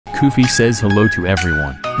Koofy says hello to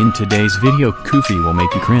everyone. In today's video, Koofy will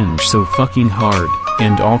make you cringe so fucking hard,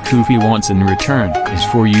 and all Koofy wants in return is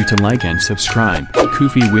for you to like and subscribe.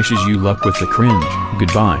 Koofy wishes you luck with the cringe.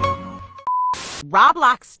 Goodbye.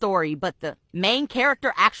 Roblox story, but the main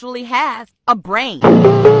character actually has a brain.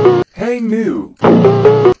 Hey, new.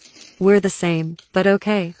 We're the same, but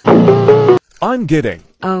okay. I'm getting.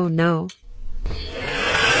 Oh no.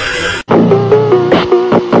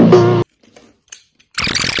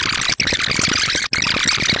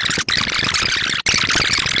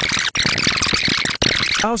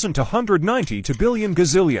 Thousand to 190 to billion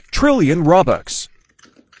gazillion trillion Robux.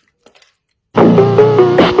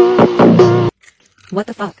 What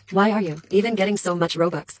the fuck? Why are you even getting so much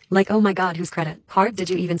Robux? Like, oh my god, whose credit card did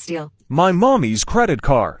you even steal? My mommy's credit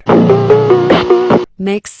card.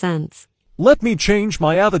 Makes sense. Let me change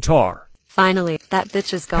my avatar. Finally, that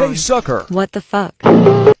bitch is gone. Hey, sucker. What the fuck?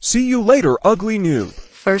 See you later, ugly noob.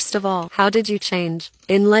 First of all, how did you change?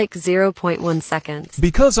 In like 0.1 seconds.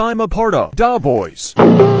 Because I'm a part of Da Boys.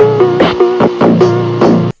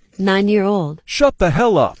 9-year-old. Shut the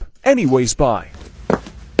hell up. Anyways, bye.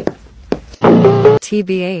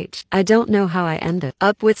 TBH, I don't know how I ended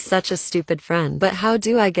up with such a stupid friend, but how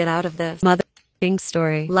do I get out of this mother***ing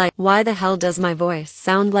story? Like, why the hell does my voice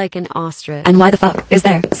sound like an ostrich? And why the fuck is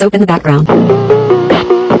there soap in the background?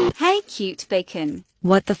 Hey, cute bacon.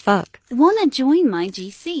 What the fuck? Wanna join my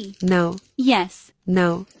GC? No. Yes.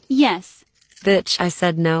 No. Yes. Bitch, I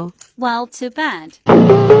said no. Well, too bad.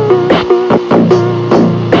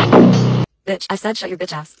 Bitch, I said shut your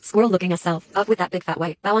bitch ass, squirrel looking ass self, up with that big fat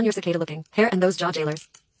white, bow on your cicada looking hair and those jaw jailers.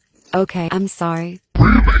 Okay, I'm sorry.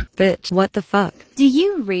 Bitch, what the fuck? Do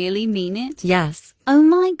you really mean it? Yes. Oh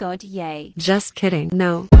my god, yay. Just kidding.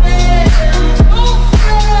 No.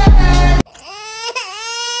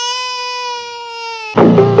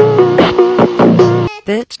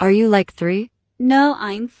 Bitch, are you like 3? No,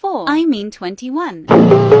 I'm 4. I mean 21.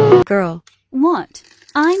 Girl. What?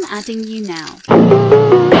 I'm adding you now.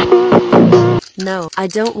 No, I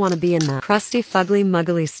don't want to be in that crusty, fugly,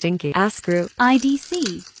 muggly, stinky ass group.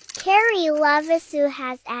 IDC. Carrie Lavasu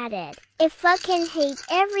has added. If fucking hate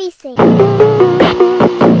everything.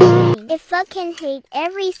 If fucking hate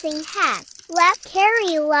everything has left.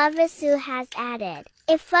 Carrie Lavasu has added.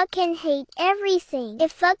 If fucking hate everything.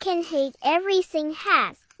 If fucking hate everything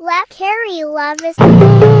has left. Carrie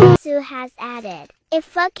Lavasu has added. If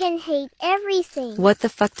fucking hate everything. What the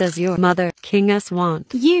fuck does your mother king us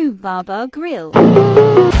want? You, Baba Grill.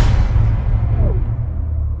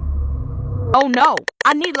 Oh no,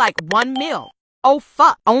 I need like 1 mil. Oh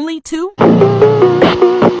fuck, only 2?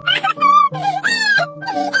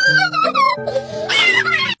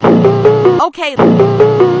 Okay,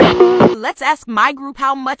 let's ask my group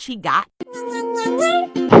how much he got.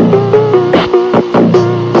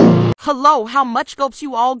 Hello, how much scopes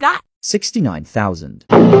you all got? 69,000.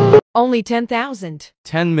 Only 10,000.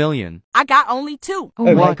 10 million. I got only 2.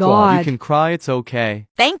 Oh my god. You can cry, it's okay.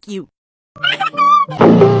 Thank you.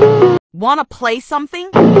 Wanna play something?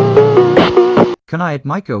 Can I add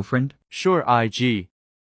my girlfriend? Sure, IG.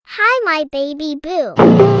 Hi, my baby boo.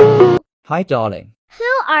 Hi, darling.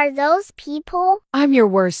 Who are those people? I'm your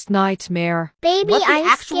worst nightmare. Baby, What the I'm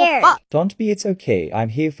actual scared. fuck? Don't be, it's okay. I'm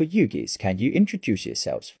here for you guys. Can you introduce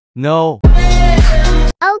yourselves? No.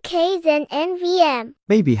 Okay, then NVM.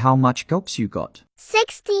 Maybe how much gulps you got?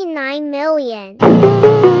 69 million.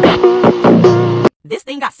 This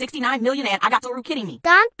thing got 69 million and I got Toru kidding me.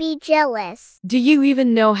 Don't be jealous. Do you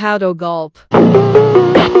even know how to gulp?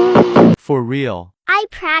 For real. I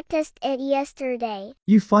practiced it yesterday.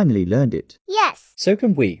 You finally learned it. Yes. So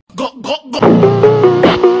can we.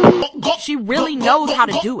 She really knows how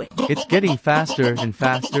to do it. It's getting faster and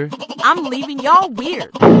faster. I'm leaving y'all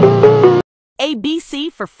weird.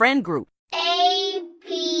 ABC for friend group.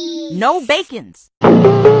 A-P. No bacons.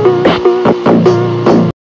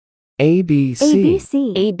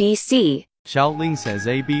 ABC. ABC. Xiaoling says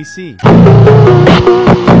ABC.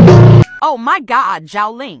 Oh my god,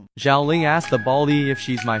 Xiaoling. Xiaoling asked the baldy if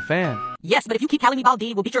she's my fan. Yes, but if you keep calling me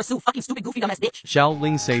Baldi, we'll beat your suit, fucking stupid goofy dumbass bitch.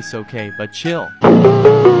 Xiaoling says okay, but chill.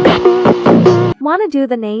 Wanna do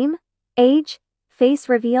the name, age, face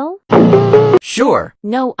reveal? Sure.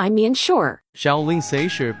 No, I mean sure. Xiaoling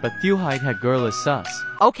says sure, but Thuhite had girl is sus.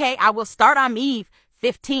 Okay, I will start on Eve,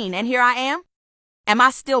 15, and here I am. Am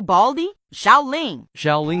I still Baldy? Xiaoling.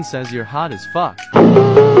 Xiaoling says you're hot as fuck.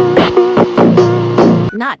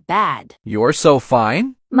 Not bad. You're so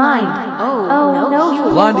fine. Mine. Oh,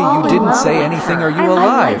 no. Blondie, you didn't say anything. Are you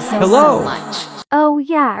alive? Hello. Oh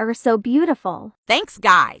yeah, are so beautiful. Thanks,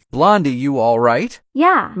 guys. Blondie, you all right?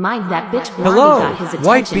 Yeah. Mind that bitch. Hello.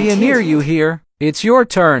 White being near you here. It's your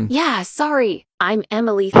turn. Yeah, sorry. I'm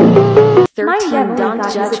Emily. Mine 13. definitely Don't got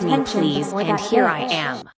his judge me, attention please. before And that here I bitch.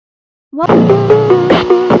 am.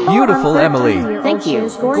 Beautiful, Emily. Thank you.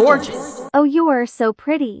 Gorgeous. Oh, you are so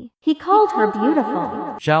pretty. He called her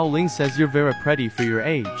beautiful. Zhao Ling says you're very pretty for your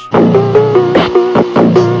age.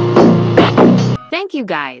 Thank you,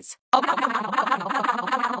 guys.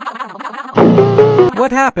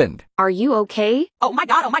 What happened? Are you okay? Oh my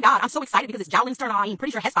god, I'm so excited because it's Jowling's turn. I'm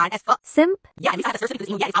pretty sure he's fine as fuck. Simp? Yeah, at least I have to search because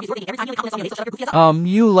it's obviously working. Every time you comment on your shut up, goofy as up.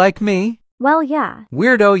 You like me? Well, yeah.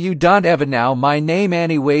 Weirdo, you don't ever now. My name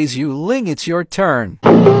anyways, you Ling. It's your turn.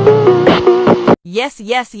 Yes,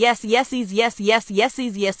 yesies,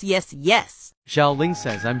 yes. Zhao Ling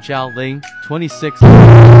says I'm Zhao Ling, 26,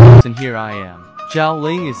 and here I am. Zhao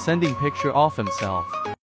Ling is sending picture of himself.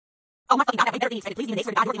 Oh my fucking god, that way better than expected. Please, they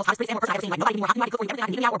swear to god, you're the most hottest person I've ever seen. Like, nobody anymore. How can you cook for you? Everything I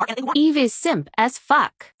can eat me out or bark anything you want? Eve is simp as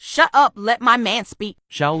fuck. Shut up, let my man speak.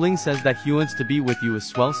 Zhao Ling says that he wants to be with you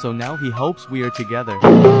as well, so now he hopes we are together.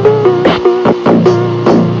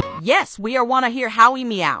 Yes, we are wanna hear Howie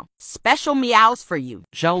meow. Special meows for you.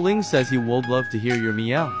 Zhao Ling says he would love to hear your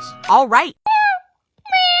meows. All right.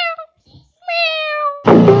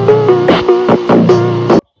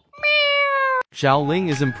 Zhao Ling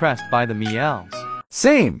is impressed by the meows.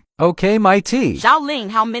 Same. Okay, my tea. Zhao Ling,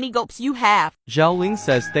 how many gulps you have? Zhao Ling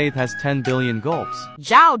says State has 10 billion gulps.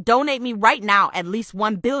 Zhao, donate me right now at least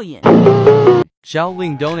 1 billion. Zhao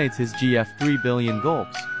Ling donates his GF 3 billion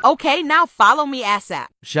gulps. Okay, now follow me ASAP.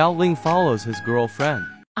 Zhao Ling follows his girlfriend.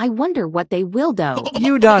 I wonder what they will do.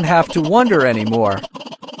 You don't have to wonder anymore.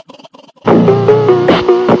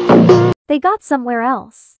 They got somewhere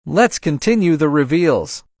else. Let's continue the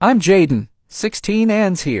reveals. I'm Jaden, 16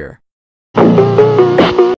 and's here.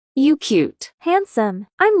 You cute. Handsome.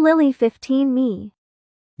 I'm Lily 15 me.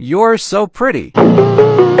 You're so pretty.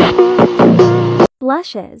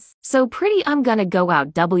 Blushes. So pretty I'm gonna go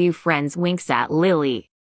out. W friends winks at Lily.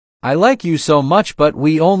 I like you so much, but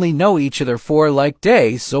we only know each other for like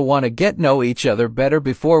days, so wanna get know each other better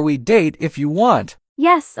before we date if you want.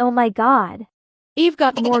 Yes, oh my god. Eve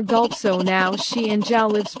got more gulp, so now she and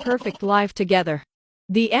Zhao lives perfect life together.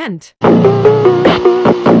 The end.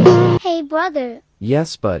 Hey brother,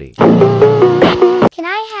 Yes, buddy. can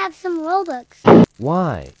I have some Robux?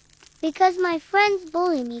 Why? Because my friends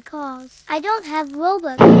bully me cause I don't have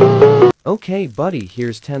Robux. Okay, buddy,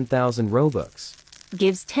 here's 10,000 Robux.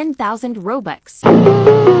 Gives 10,000 Robux.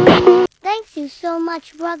 Thanks you so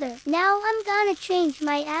much brother. Now I'm gonna change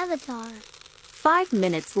my avatar. 5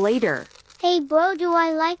 minutes later. Hey bro, do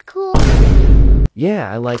I like cool?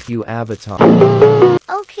 Yeah, I like you, Avatar.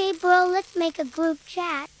 Okay bro, let's make a group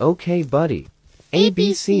chat. Okay, buddy.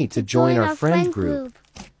 ABC to join our friend group.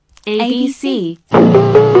 ABC.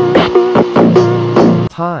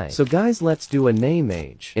 Hi. So guys, let's do a name,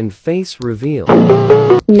 age, and face reveal.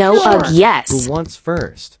 No, Sure. yes. Who wants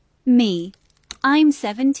first? Me. I'm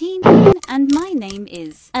 17 and my name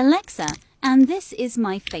is Alexa and this is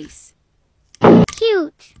my face.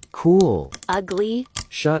 Cute. Cool. Ugly.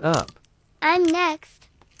 Shut up. I'm next.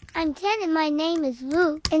 I'm 10 and my name is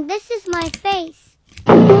Luke and this is my face.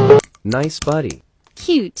 Nice, buddy.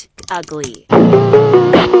 Cute. Ugly.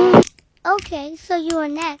 Okay, so you are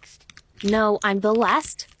next. No, I'm the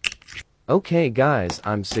last. Okay, guys,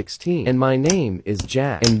 I'm 16 and my name is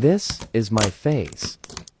Jack, and this is my face.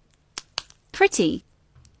 Pretty.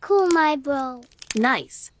 Cool my bro.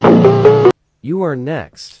 Nice. You are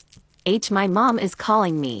next. H, my mom is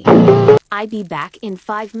calling me. I be back in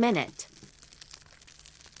 5 minutes.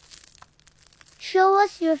 Show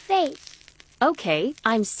us your face. Okay,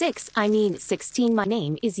 I'm 16. My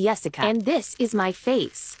name is Jessica, and this is my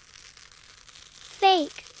face.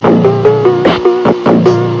 Fake.